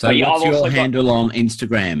 So what's your handle on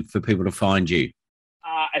Instagram for people to find you?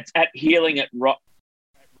 It's at Healing at Rock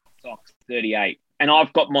 38, and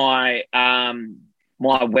I've got my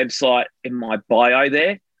my website in my bio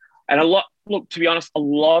there. And to be honest, a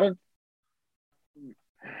lot of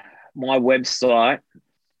my website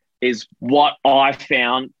is what I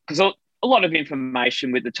found, because a lot of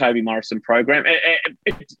information with the Toby Morrison program.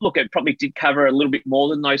 It probably did cover a little bit more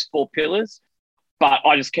than those 4 pillars, but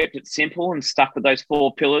I just kept it simple and stuck with those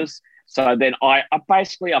 4 pillars. So then I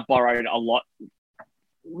borrowed a lot.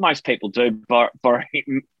 Most people do borrow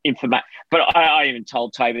information, but I even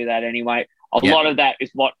told Toby that anyway. A lot of that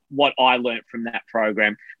is what I learned from that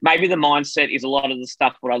program. Maybe the mindset is a lot of the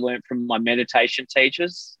stuff what I learned from my meditation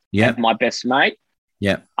teachers. Yeah, my best mate.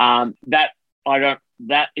 Yeah.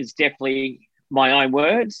 That is definitely my own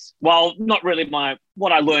words. Well, not really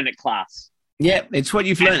what I learned at class. Yeah, it's what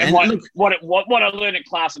you've learned. And what I learned at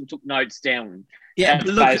class and took notes down. Yeah, but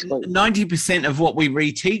look, 90% of what we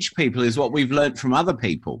reteach people is what we've learned from other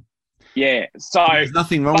people. Yeah, so there's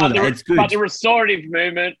nothing wrong with that. It's good. But the restorative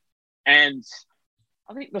movement, and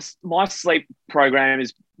I think my sleep program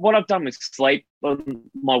is what I've done with sleep on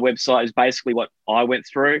my website is basically what I went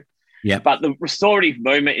through. Yeah. But the restorative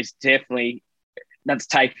movement is definitely, that's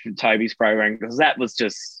taken from Toby's program, because that was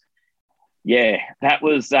just, that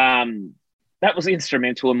was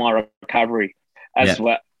instrumental in my recovery as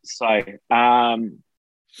well. So, well,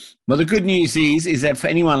 the good news is that for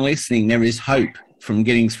anyone listening, there is hope from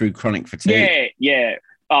getting through chronic fatigue. Yeah.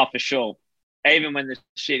 Oh, for sure. Even when the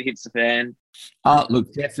shit hits the fan. Oh,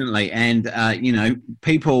 look, definitely. And,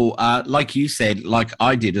 people, like you said, like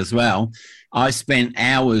I did as well, I spent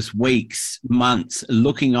hours, weeks, months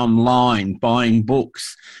looking online, buying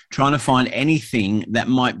books, trying to find anything that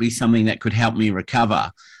might be something that could help me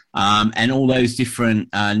recover. And all those different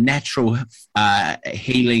natural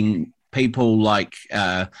healing people like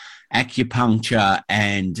acupuncture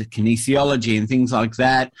and kinesiology and things like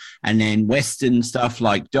that. And then Western stuff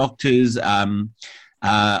like doctors.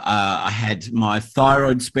 I had my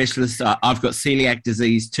thyroid specialist. I've got celiac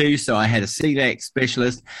disease too, so I had a celiac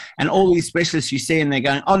specialist. And all these specialists you see, and they're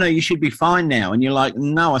going, "Oh no, you should be fine now," and you're like,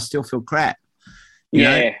 "No, I still feel crap." You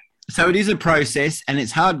know? So it is a process, and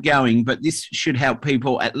it's hard going, but this should help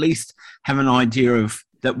people at least have an idea of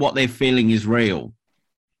that what they're feeling is real.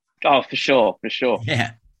 Oh, for sure.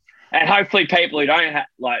 Yeah, and hopefully people who don't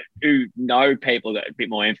who know people that a bit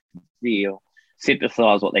more empathy or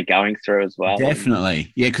sympathise what they're going through as well.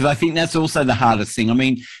 Definitely. Yeah, because I think that's also the hardest thing. I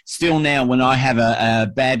mean, still now when I have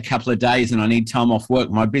a bad couple of days and I need time off work,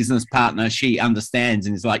 my business partner, she understands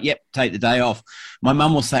and is like, yep, take the day off. My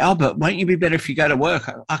mum will say, oh, but won't you be better if you go to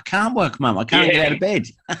work? I can't work, Mum. I can't get out of bed.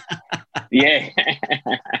 Yeah,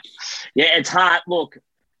 it's hard. Look,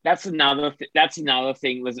 that's another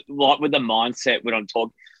thing was like with the mindset when I'm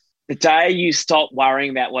talking. The day you stop worrying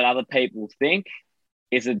about what other people think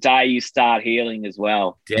is the day you start healing as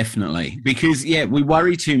well. Definitely. Because, we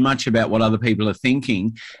worry too much about what other people are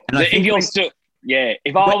thinking. And I think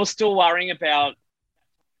if I was still worrying about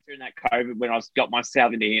during that COVID when I got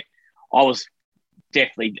myself into it, I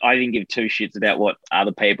didn't give 2 shits about what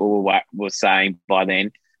other people were saying by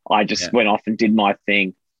then. I just went off and did my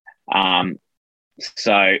thing.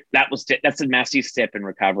 So that's a massive step in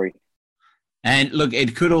recovery. And look,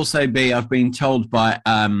 it could also be, I've been told by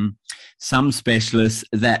some specialists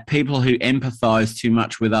that people who empathize too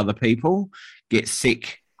much with other people get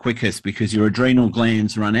sick quickest because your adrenal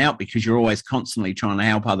glands run out because you're always constantly trying to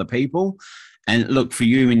help other people. And look, for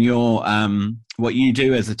you and your what you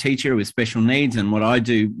do as a teacher with special needs and what I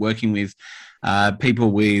do working with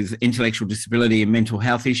people with intellectual disability and mental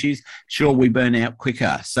health issues, sure, we burn out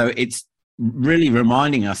quicker. So it's really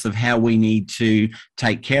reminding us of how we need to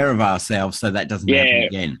take care of ourselves so that doesn't happen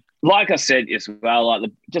again. Like I said as well, like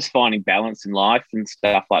just finding balance in life and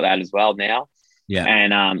stuff like that as well now. Yeah.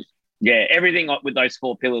 And everything with those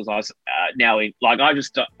 4 pillars, I now like I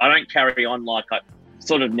don't carry on like I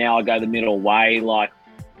sort of now I go the middle way, like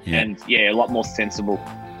and a lot more sensible.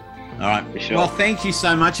 All right. For sure. Well, thank you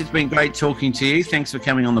so much. It's been great talking to you. Thanks for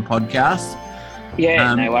coming on the podcast.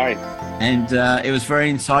 Yeah, no worries. And it was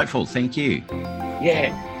very insightful. Thank you.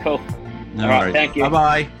 Yeah, cool. No worries. Right, thank you.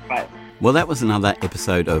 Bye-bye. Bye. Well, that was another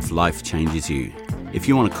episode of Life Changes You. If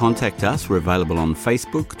you want to contact us, we're available on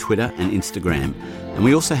Facebook, Twitter and Instagram. And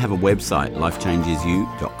we also have a website,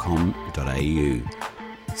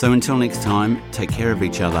 lifechangesyou.com.au. So until next time, take care of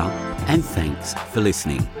each other and thanks for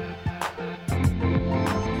listening.